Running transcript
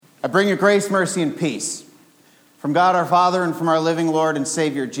I bring you grace, mercy, and peace from God our Father and from our living Lord and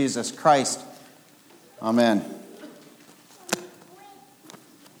Savior Jesus Christ. Amen.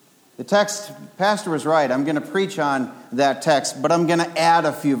 The text, Pastor was right. I'm going to preach on that text, but I'm going to add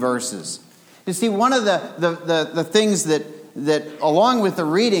a few verses. You see, one of the things that along with the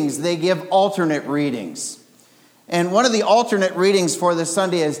readings, they give alternate readings. And one of the alternate readings for this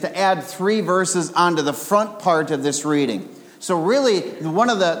Sunday is to add 3 verses onto the front part of this reading. So really,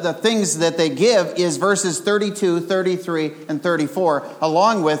 one of the things that they give is verses 32, 33, and 34,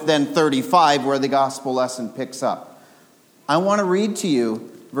 along with then 35, where the gospel lesson picks up. I want to read to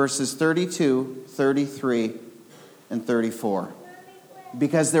you verses 32, 33, and 34,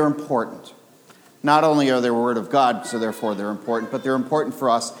 because they're important. Not only are they the Word of God, so therefore they're important, but they're important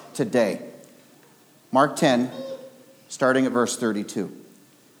for us today. Mark 10, starting at verse 32.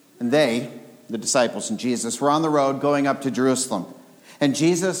 And they, the disciples and Jesus, were on the road going up to Jerusalem. And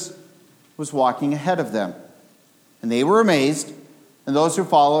Jesus was walking ahead of them. And they were amazed, and those who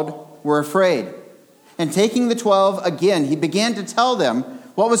followed were afraid. And taking the 12 again, he began to tell them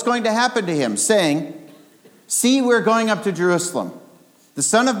what was going to happen to him, saying, "See, we're going up to Jerusalem. The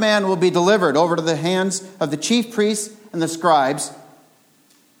Son of Man will be delivered over to the hands of the chief priests and the scribes. And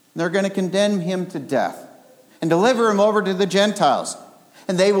they're going to condemn him to death and deliver him over to the Gentiles.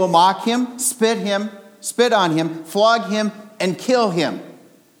 And they will mock him, spit on him, flog him, and kill him.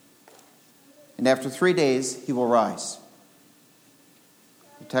 And after 3 days, he will rise."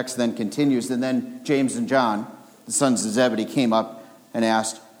 The text then continues, and then James and John, the sons of Zebedee, came up and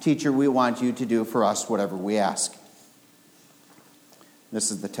asked, "Teacher, we want you to do for us whatever we ask."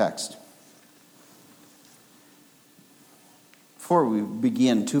 This is the text. Before we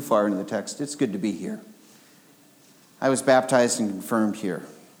begin too far into the text, it's good to be here. I was baptized and confirmed here.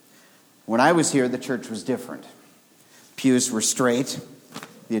 When I was here, the church was different. Pews were straight.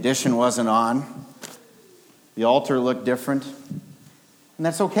 The addition wasn't on. The altar looked different. And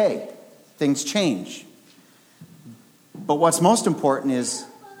that's okay. Things change. But what's most important is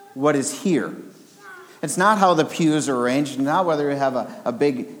what is here. It's not how the pews are arranged. It's not whether you have a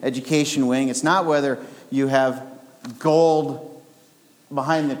big education wing. It's not whether you have gold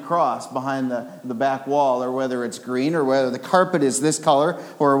behind the cross, behind the back wall, or whether it's green, or whether the carpet is this color,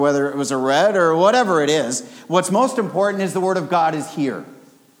 or whether it was a red, or whatever it is. What's most important is the Word of God is here.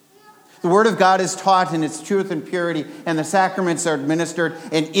 The Word of God is taught in its truth and purity, and the sacraments are administered.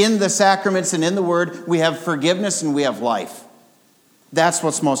 And in the sacraments and in the Word, we have forgiveness and we have life. That's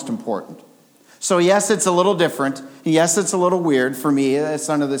what's most important. So yes, it's a little different. Yes, it's a little weird for me, as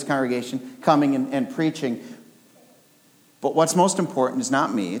son of this congregation, coming and preaching. But what's most important is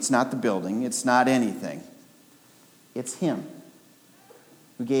not me. It's not the building. It's not anything. It's Him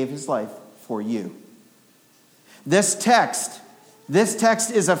who gave His life for you. This text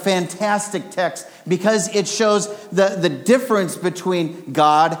is a fantastic text because it shows the difference between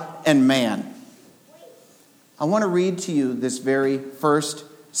God and man. I want to read to you this very first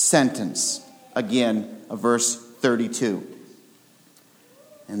sentence, again, of verse 32.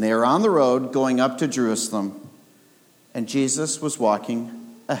 And they are on the road going up to Jerusalem, and Jesus was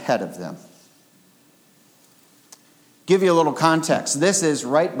walking ahead of them. Give you a little context. This is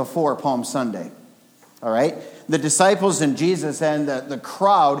right before Palm Sunday. All right? The disciples and Jesus and the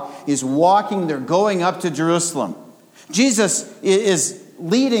crowd is walking. They're going up to Jerusalem. Jesus is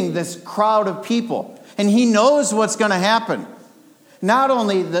leading this crowd of people, and He knows what's going to happen. Not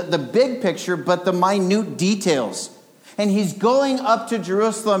only the big picture, but the minute details. And He's going up to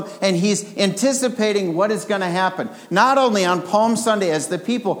Jerusalem, and He's anticipating what is going to happen. Not only on Palm Sunday, as the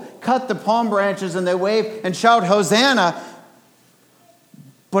people cut the palm branches and they wave and shout, "Hosanna,"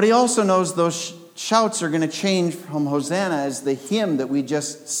 but He also knows those shouts are going to change from Hosanna, as the hymn that we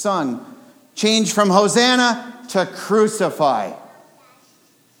just sung, change from Hosanna to crucify.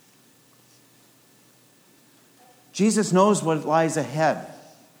 Jesus knows what lies ahead.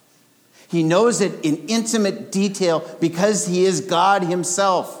 He knows it in intimate detail because He is God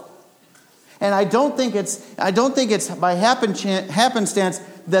Himself. And I don't think it's by happenstance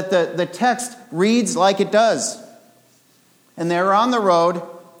that the text reads like it does. And they're on the road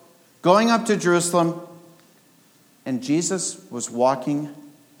going up to Jerusalem, and Jesus was walking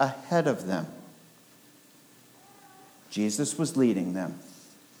ahead of them. Jesus was leading them.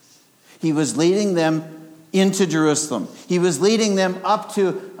 He was leading them into Jerusalem. He was leading them up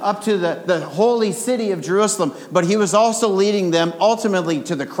to the holy city of Jerusalem, but He was also leading them ultimately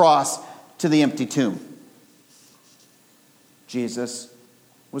to the cross, to the empty tomb. Jesus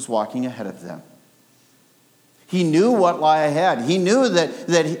was walking ahead of them. He knew what lay ahead. He knew that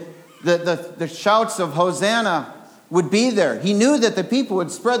the shouts of Hosanna would be there. He knew that the people would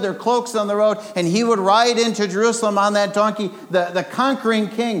spread their cloaks on the road, and he would ride into Jerusalem on that donkey, the conquering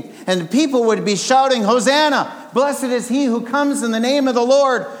king. And the people would be shouting, "Hosanna! Blessed is he who comes in the name of the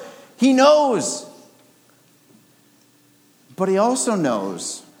Lord." He knows. But he also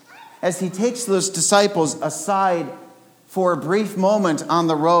knows, as he takes those disciples aside for a brief moment on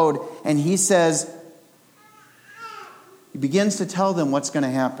the road, and he begins to tell them what's going to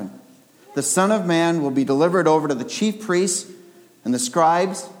happen. The Son of Man will be delivered over to the chief priests and the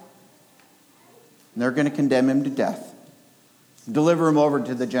scribes, and they're going to condemn him to death. Deliver him over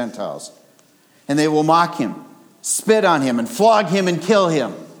to the Gentiles. And they will mock him, spit on him, and flog him and kill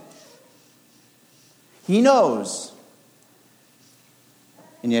him. He knows,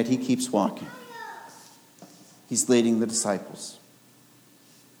 and yet he keeps walking. He's leading the disciples.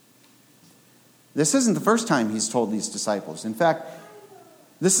 This isn't the first time he's told these disciples. In fact,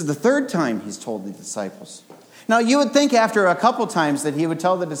 this is the third time he's told the disciples. Now, you would think after a couple times that he would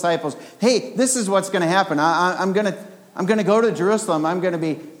tell the disciples, "Hey, this is what's going to happen. I'm going to go to Jerusalem. I'm going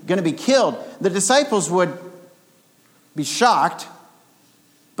to be killed." The disciples would be shocked,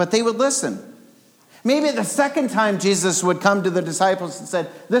 but they would listen. Maybe the second time Jesus would come to the disciples and said,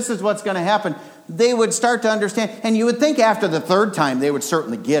 "This is what's going to happen," they would start to understand. And you would think after the third time they would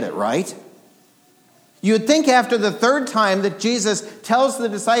certainly get it, right? You would think after the third time that Jesus tells the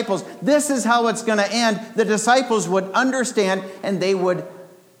disciples, "This is how it's going to end," the disciples would understand and they would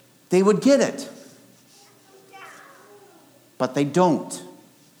get it. But they don't.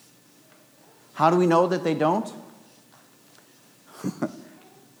 How do we know that they don't?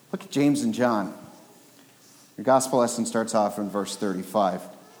 Look at James and John. Your gospel lesson starts off in verse 35.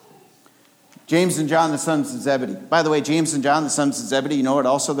 James and John, the sons of Zebedee. By the way, James and John, the sons of Zebedee, you know what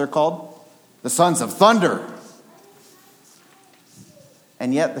also they're called? The sons of thunder.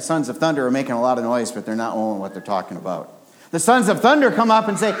 And yet the sons of thunder are making a lot of noise, but they're not knowing what they're talking about. The sons of thunder come up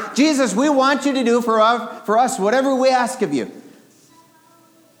and say, "Jesus, we want you to do for us whatever we ask of you."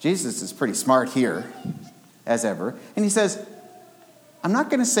 Jesus is pretty smart here, as ever. And he says, "I'm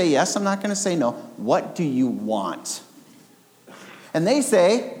not going to say yes, I'm not going to say no. What do you want?" And they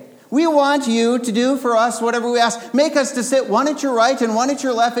say, "We want you to do for us whatever we ask. Make us to sit one at your right and one at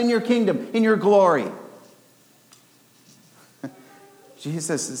your left in your kingdom, in your glory."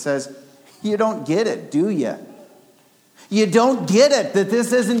 Jesus says, "You don't get it, do you? You don't get it that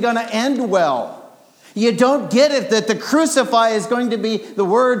this isn't going to end well. You don't get it that the crucify is going to be the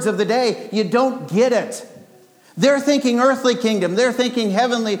words of the day. You don't get it." They're thinking earthly kingdom. They're thinking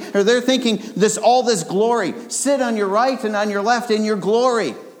heavenly, or they're thinking all this glory. Sit on your right and on your left in your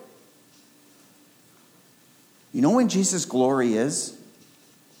glory. You know when Jesus' glory is?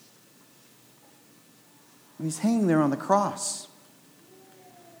 When he's hanging there on the cross.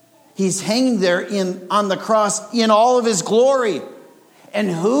 He's hanging there on the cross in all of his glory. And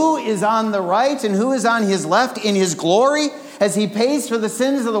who is on the right and who is on his left in his glory as he pays for the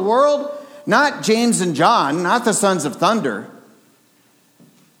sins of the world? Not James and John, not the sons of thunder,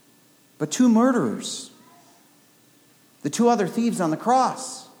 but two murderers. The two other thieves on the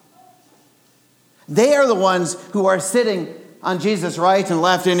cross. They are the ones who are sitting on Jesus' right and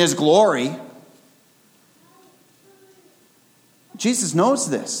left in his glory. Jesus knows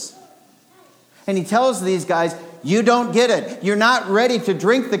this. And he tells these guys, "You don't get it. You're not ready to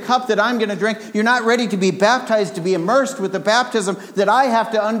drink the cup that I'm going to drink. You're not ready to be baptized, to be immersed with the baptism that I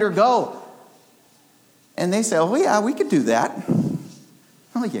have to undergo." And they say, "Oh yeah, we could do that."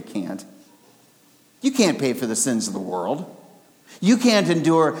 No, you can't. You can't pay for the sins of the world. You can't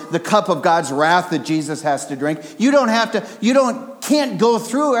endure the cup of God's wrath that Jesus has to drink. You can't go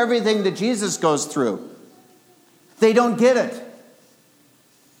through everything that Jesus goes through. They don't get it.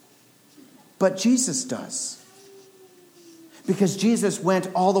 But Jesus does. Because Jesus went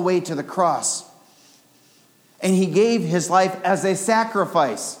all the way to the cross. And he gave his life as a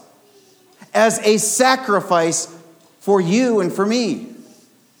sacrifice. As a sacrifice for you and for me.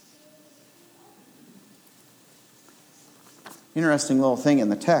 Interesting little thing in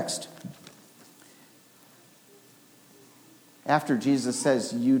the text. After Jesus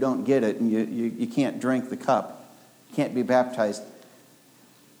says, "You don't get it, and you can't drink the cup, you can't be baptized,"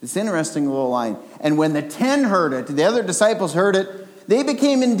 this interesting little line. "And when the 10 heard it," the other disciples heard it, "they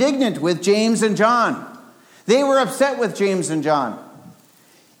became indignant with James and John." They were upset with James and John.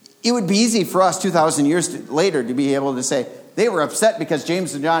 It would be easy for us 2,000 years later to be able to say, they were upset because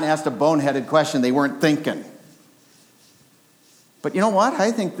James and John asked a boneheaded question they weren't thinking. But you know what?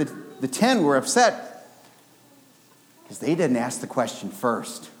 I think that the 10 were upset because they didn't ask the question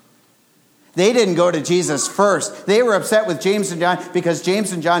first. They didn't go to Jesus first. They were upset with James and John because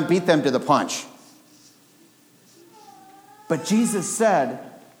James and John beat them to the punch. But Jesus said,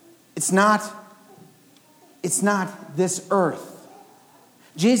 it's not this earth.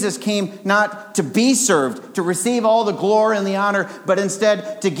 Jesus came not to be served, to receive all the glory and the honor, but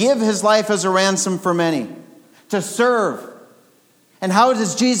instead to give his life as a ransom for many, to serve. And how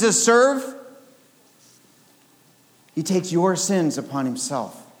does Jesus serve? He takes your sins upon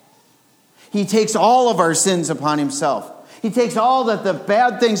himself. He takes all of our sins upon himself. He takes all the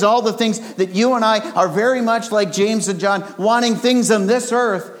bad things, all the things that you and I are very much like James and John, wanting things on this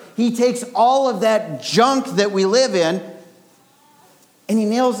earth. He takes all of that junk that we live in, and he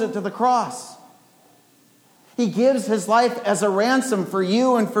nails it to the cross. He gives his life as a ransom for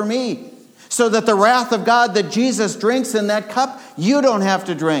you and for me, so that the wrath of God that Jesus drinks in that cup, you don't have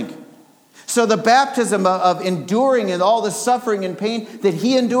to drink. So the baptism of enduring and all the suffering and pain that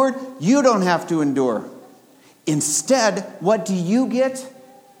he endured, you don't have to endure. Instead, what do you get?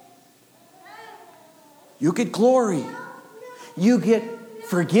 You get glory. You get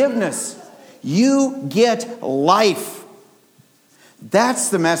forgiveness. You get life. That's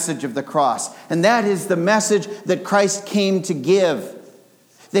the message of the cross. And that is the message that Christ came to give.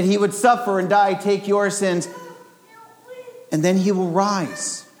 That he would suffer and die, take your sins, and then he will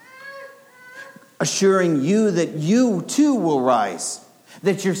rise. Assuring you that you too will rise.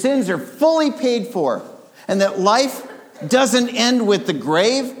 That your sins are fully paid for. And that life doesn't end with the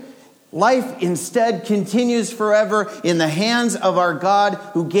grave. Life instead continues forever in the hands of our God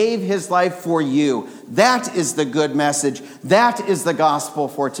who gave his life for you. That is the good message. That is the gospel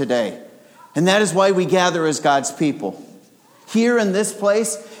for today. And that is why we gather as God's people. Here in this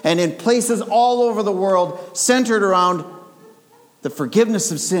place and in places all over the world centered around the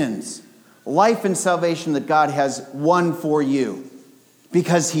forgiveness of sins, life and salvation that God has won for you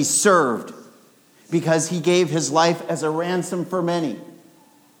because he served, because he gave his life as a ransom for many.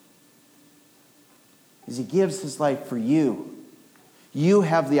 As he gives his life for you, you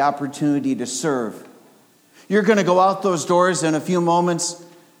have the opportunity to serve. You're going to go out those doors in a few moments,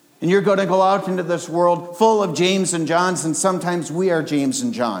 and you're going to go out into this world full of James and Johns, and sometimes we are James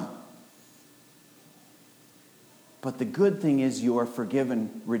and John. But the good thing is you are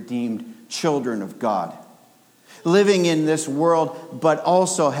forgiven, redeemed children of God. Living in this world, but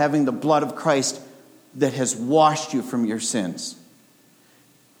also having the blood of Christ that has washed you from your sins.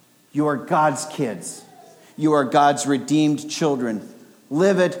 You are God's kids. You are God's redeemed children.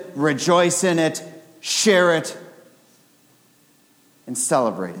 Live it, rejoice in it, share it, and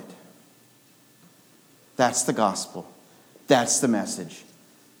celebrate it. That's the gospel. That's the message.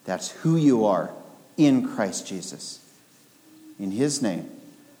 That's who you are in Christ Jesus. In his name,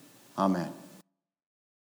 amen.